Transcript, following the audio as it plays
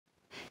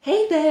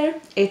Hey there,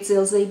 it's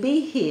Ilze Be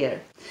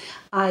here.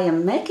 I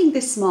am making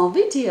this small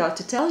video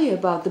to tell you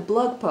about the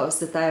blog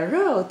post that I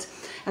wrote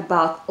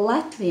about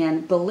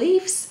Latvian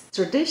beliefs,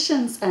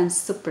 traditions and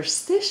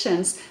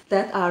superstitions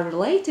that are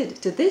related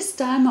to this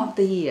time of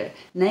the year,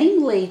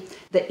 namely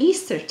the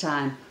Easter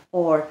time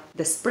or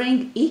the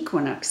spring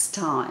equinox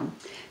time.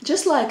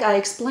 Just like I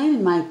explained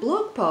in my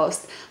blog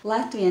post,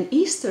 Latvian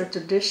Easter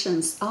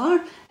traditions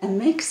are a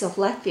mix of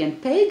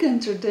Latvian pagan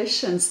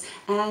traditions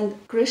and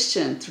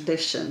Christian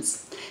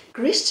traditions.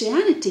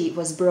 Christianity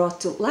was brought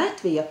to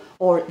Latvia,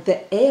 or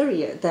the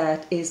area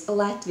that is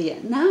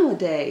Latvia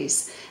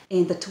nowadays,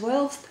 in the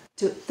 12th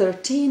to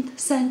 13th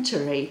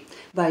century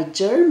by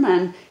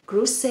German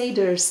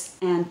crusaders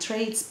and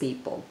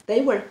tradespeople.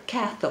 They were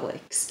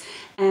Catholics,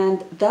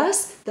 and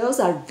thus those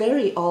are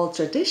very old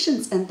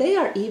traditions, and they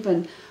are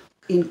even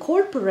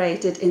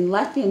incorporated in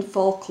Latvian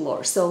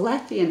folklore. So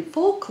Latvian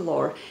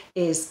folklore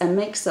is a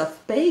mix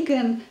of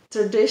pagan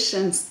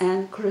traditions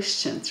and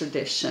Christian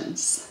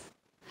traditions.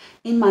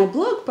 In my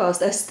blog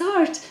post, I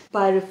start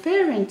by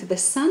referring to the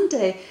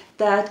Sunday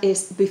that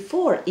is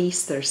before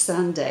Easter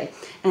Sunday,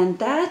 and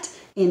that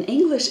in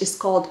English is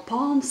called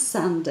Palm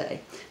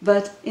Sunday.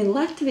 But in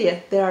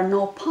Latvia there are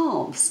no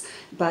palms,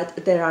 but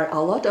there are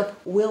a lot of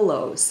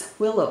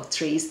willow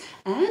trees,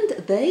 and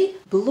they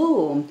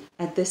bloom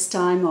at this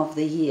time of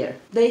the year.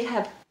 They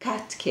have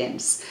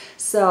catkins.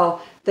 So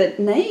the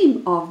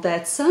name of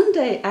that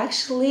Sunday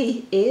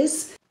actually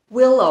is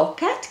Willow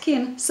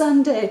Catkin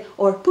Sunday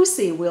or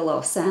Pussy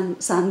Willow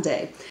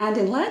Sunday. And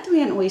in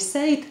Latvian we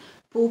say it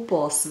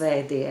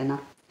Pupolsvētdiena.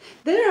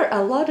 There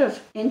are a lot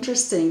of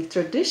interesting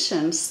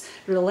traditions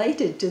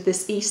related to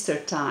this Easter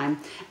time,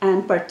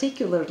 and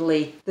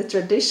particularly the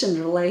tradition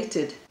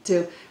related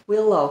to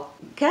Willow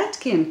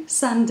Catkin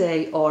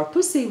Sunday or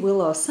Pussy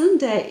Willow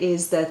Sunday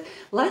is that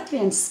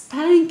Latvians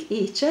spank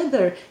each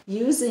other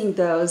using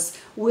those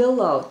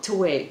willow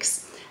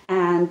twigs,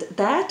 and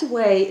that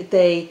way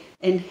they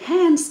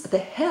enhance the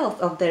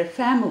health of their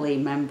family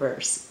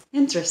members.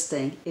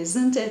 Interesting,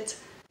 isn't it?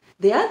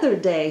 The other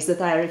days that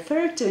I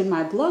referred to in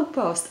my blog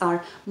post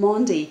are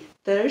Maundy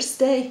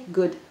Thursday,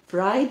 Good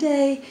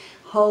Friday,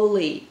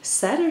 Holy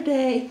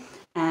Saturday,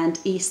 and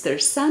Easter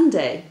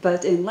Sunday,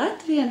 but in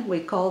Latvian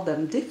we call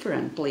them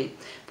differently.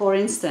 For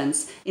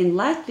instance, in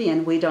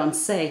Latvian we don't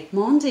say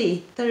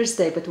Maundy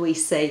Thursday, but we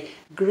say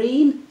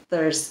Green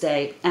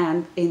Thursday,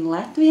 and in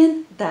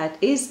Latvian that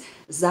is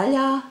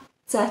Zaļā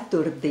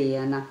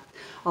Ceturtdiena.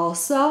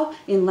 Also,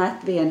 in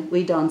Latvian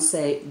we don't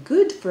say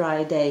Good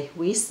Friday,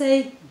 we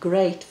say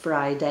Great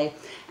Friday,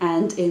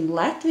 and in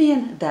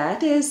Latvian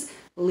that is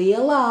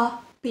Lielā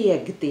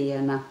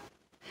Piektdiena.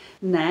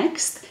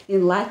 Next,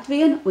 in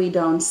Latvian we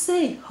don't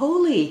say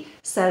Holy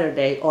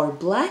Saturday or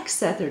Black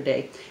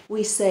Saturday,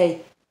 we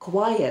say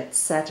Quiet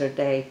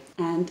Saturday,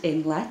 and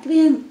in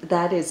Latvian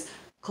that is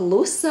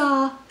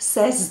Klusā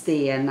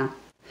Sestdiena.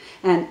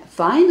 And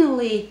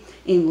finally,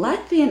 in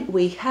Latvian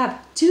we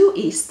have two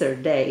Easter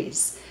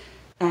days,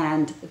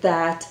 and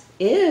that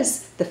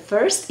is the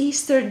first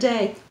Easter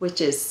day, which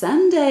is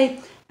Sunday,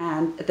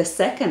 and the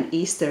second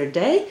Easter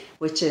day,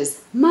 which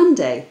is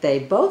Monday. They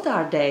both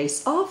are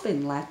days off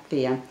in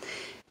Latvia.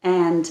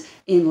 And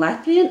in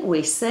Latvian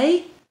we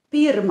say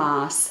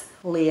Pirmās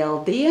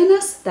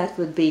Lieldienas, that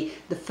would be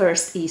the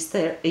first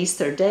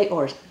Easter day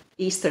or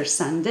Easter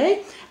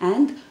Sunday,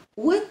 and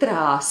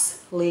Otrās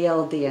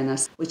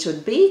Lieldienas, which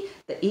would be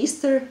the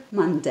Easter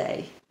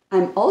Monday.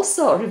 I'm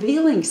also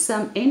revealing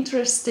some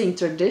interesting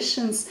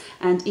traditions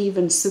and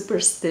even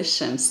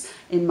superstitions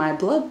in my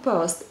blog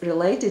post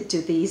related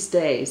to these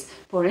days.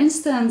 For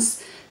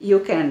instance, you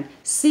can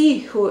see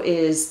who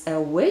is a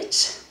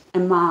witch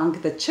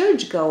among the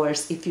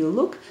churchgoers if you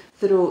look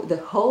through the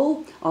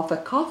hole of a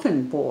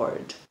coffin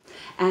board.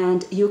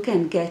 And you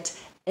can get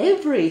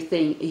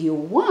everything you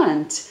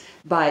want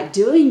by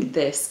doing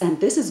this, and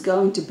this is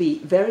going to be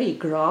very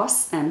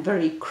gross and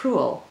very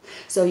cruel.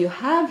 So you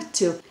have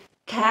to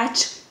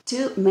catch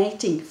two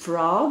mating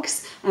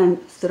frogs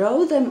and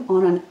throw them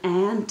on an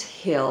ant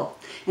hill,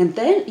 and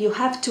then you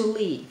have to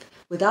leave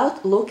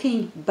without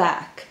looking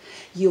back.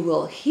 You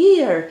will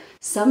hear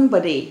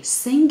somebody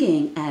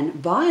singing and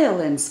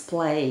violins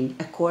playing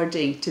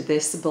according to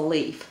this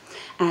belief,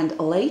 and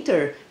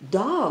later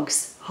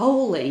dogs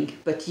howling,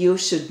 but you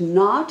should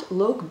not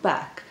look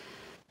back.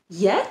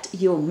 Yet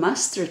you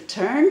must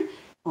return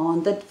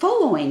on the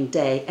following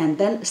day and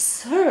then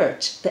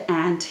search the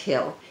ant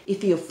hill.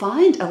 If you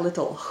find a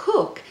little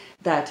hook,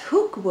 that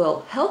hook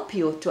will help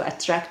you to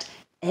attract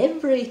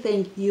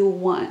everything you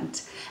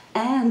want.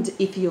 And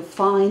if you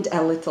find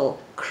a little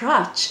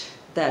crutch,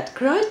 that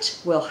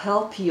crutch will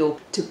help you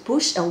to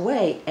push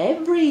away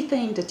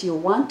everything that you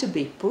want to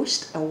be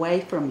pushed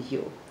away from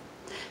you.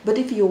 But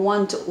if you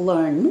want to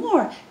learn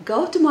more,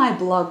 go to my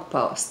blog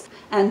post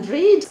and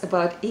read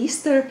about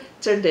Easter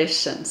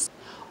traditions.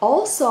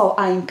 Also,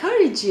 I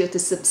encourage you to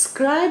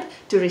subscribe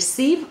to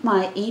receive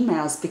my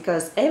emails,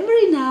 because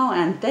every now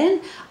and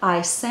then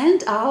I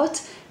send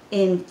out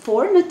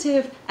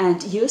informative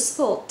and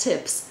useful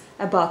tips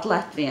about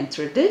Latvian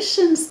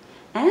traditions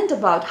and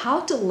about how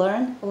to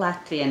learn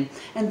Latvian.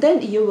 And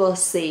then you will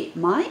see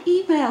my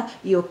email.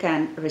 You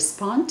can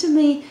respond to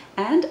me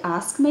and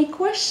ask me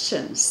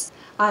questions.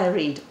 I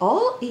read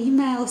all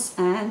emails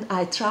and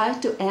I try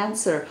to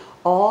answer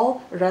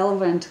all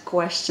relevant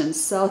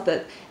questions so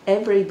that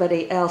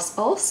everybody else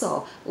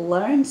also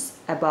learns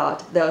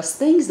about those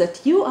things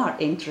that you are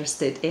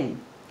interested in.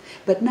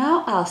 But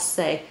now I'll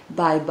say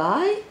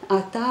bye-bye,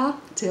 ata,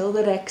 till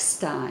the next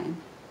time.